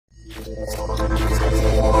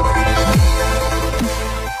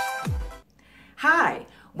Hi,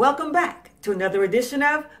 welcome back to another edition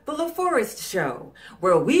of The LaForest Show,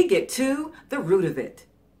 where we get to the root of it.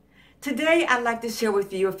 Today, I'd like to share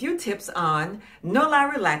with you a few tips on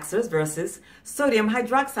no-lie relaxers versus sodium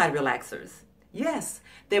hydroxide relaxers. Yes,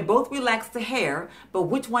 they both relax the hair, but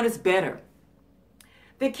which one is better?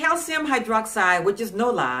 The calcium hydroxide, which is no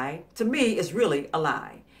lie, to me is really a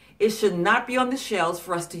lie. It should not be on the shelves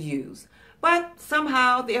for us to use. But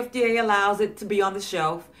somehow the FDA allows it to be on the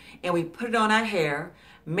shelf, and we put it on our hair,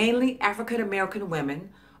 mainly African American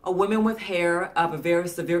women or women with hair of a very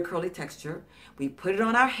severe curly texture. We put it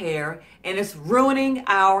on our hair, and it's ruining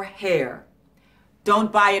our hair.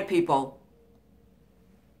 Don't buy it, people.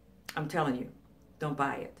 I'm telling you, don't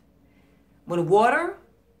buy it. When water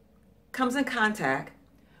comes in contact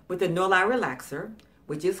with the no-lie relaxer,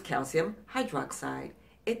 which is calcium hydroxide,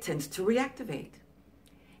 it tends to reactivate.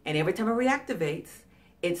 And every time it reactivates,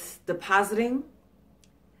 it's depositing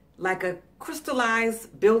like a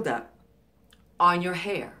crystallized buildup on your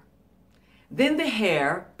hair. Then the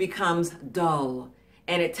hair becomes dull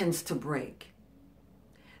and it tends to break.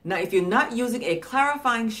 Now, if you're not using a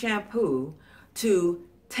clarifying shampoo to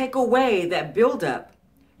take away that buildup,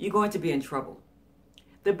 you're going to be in trouble.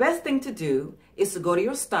 The best thing to do is to go to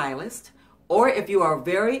your stylist, or if you are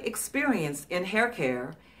very experienced in hair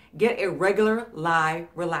care, get a regular lie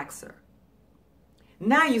relaxer.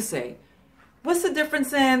 Now you say, what's the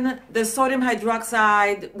difference in the sodium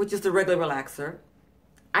hydroxide, which is the regular relaxer?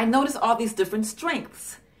 I notice all these different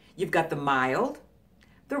strengths. You've got the mild,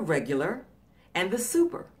 the regular, and the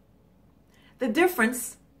super. The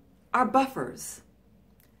difference are buffers.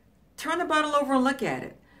 Turn the bottle over and look at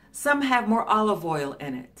it. Some have more olive oil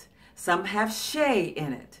in it. Some have shea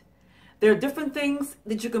in it. There are different things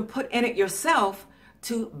that you can put in it yourself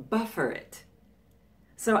to buffer it.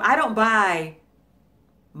 So I don't buy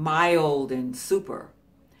mild and super.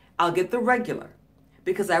 I'll get the regular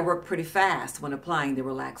because I work pretty fast when applying the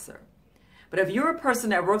relaxer. But if you're a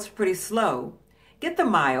person that works pretty slow, get the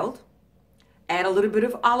mild, add a little bit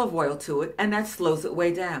of olive oil to it, and that slows it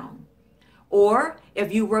way down. Or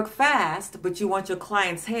if you work fast, but you want your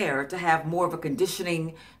client's hair to have more of a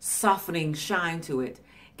conditioning, softening shine to it,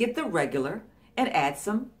 get the regular and add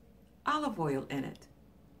some olive oil in it.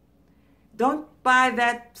 Don't buy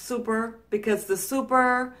that super, because the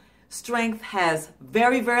super strength has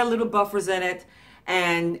very, very little buffers in it,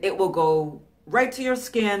 and it will go right to your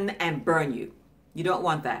skin and burn you. You don't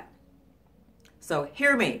want that. So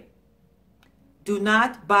hear me. Do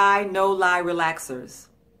not buy no-lie relaxers.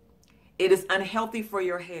 It is unhealthy for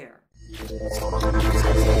your hair.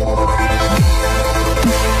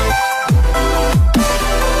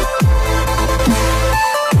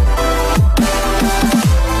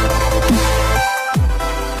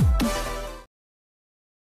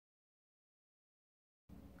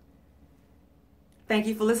 Thank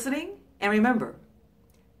you for listening, and remember,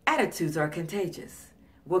 attitudes are contagious.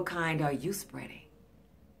 What kind are you spreading?